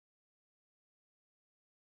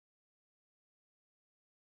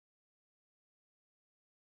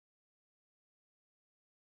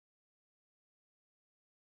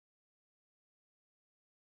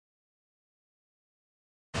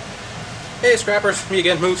Hey scrappers, me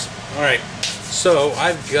again, Moose. Alright, so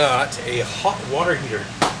I've got a hot water heater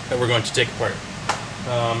that we're going to take apart.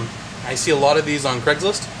 I see a lot of these on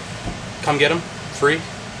Craigslist. Come get them, free.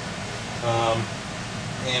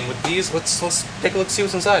 And with these, let's take a look, see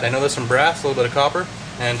what's inside. I know there's some brass, a little bit of copper,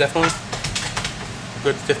 and definitely a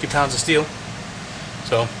good 50 pounds of steel.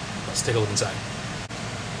 So let's take a look inside.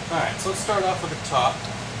 Alright, so let's start off with the top.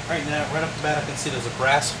 Right now, right off the bat, I can see there's a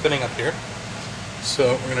brass fitting up here.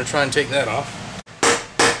 So we're going to try and take that off.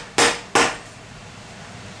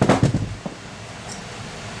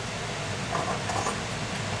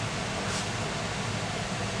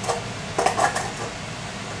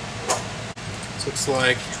 This looks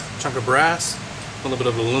like a chunk of brass, a little bit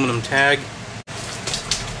of aluminum tag.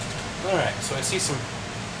 Alright, so I see some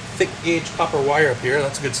thick gauge copper wire up here,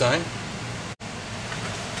 that's a good sign.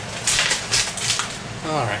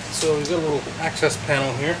 Alright, so we've got a little access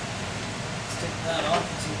panel here. Let's take that off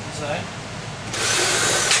and see what's inside.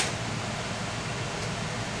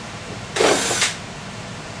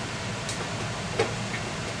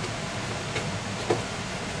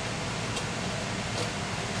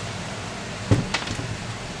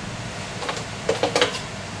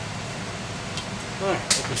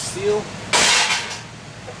 Alright, open steel.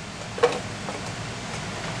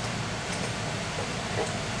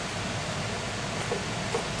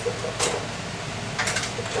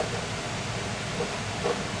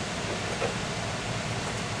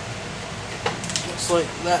 Looks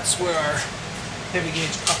like that's where our heavy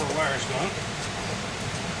gauge copper wire is going.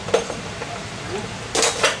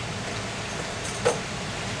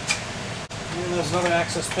 And there's another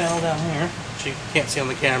access panel down here, which you can't see on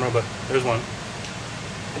the camera, but there's one.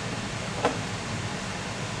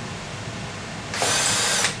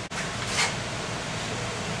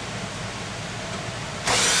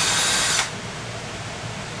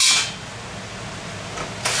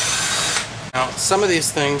 Now, some of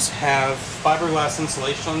these things have fiberglass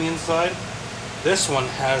insulation on the inside. This one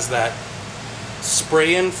has that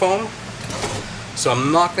spray-in foam, so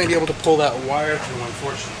I'm not going to be able to pull that wire through,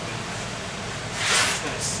 unfortunately. I'm just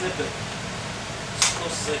going to snip it as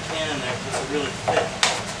close as I can there, because it's a really thick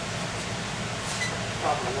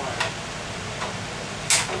copper wire.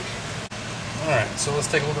 Alright, so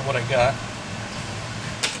let's take a look at what I got.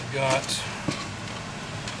 I got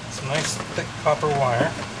some nice thick copper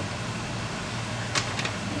wire.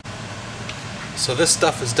 So this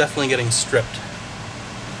stuff is definitely getting stripped.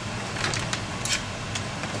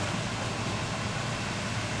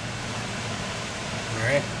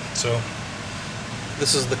 Alright, so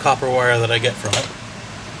this is the copper wire that I get from it.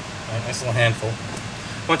 A nice little handful.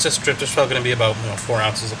 Once it's stripped, there's probably going to be about 4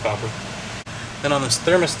 ounces of copper. Then on this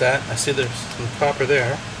thermostat, I see there's some copper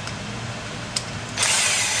there.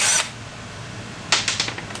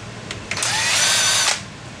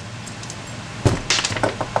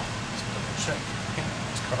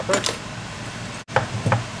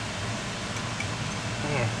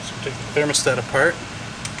 So take the thermostat apart.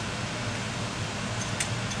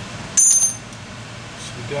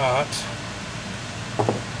 So we got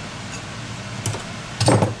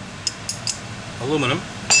aluminum,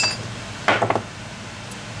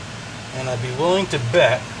 and I'd be willing to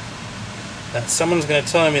bet that someone's going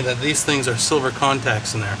to tell me that these things are silver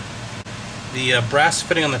contacts in there. The brass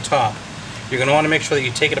fitting on the top, you're going to want to make sure that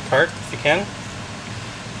you take it apart if you can.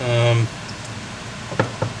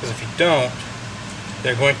 Because if you don't,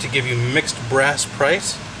 they're going to give you mixed brass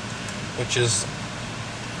price, which is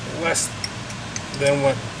less than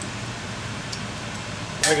what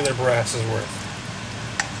regular brass is worth.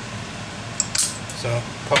 So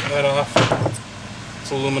pop that off. It's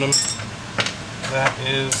aluminum. That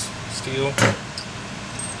is steel.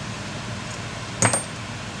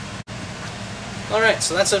 Alright,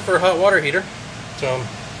 so that's it for a hot water heater. So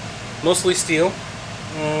mostly steel.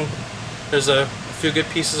 There's a few good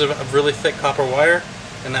pieces of really thick copper wire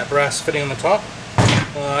and that brass fitting on the top.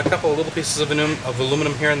 A couple of little pieces of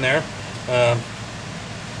aluminum here and there.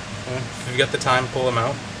 If you've got the time, pull them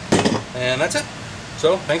out. And that's it.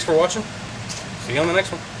 So, thanks for watching. See you on the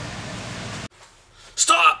next one.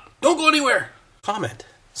 Stop! Don't go anywhere! Comment.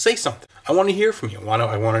 Say something. I want to hear from you.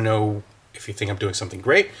 I want to know if you think I'm doing something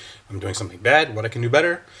great, I'm doing something bad, what I can do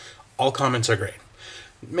better. All comments are great.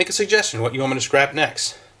 Make a suggestion what you want me to scrap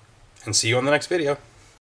next. And see you on the next video.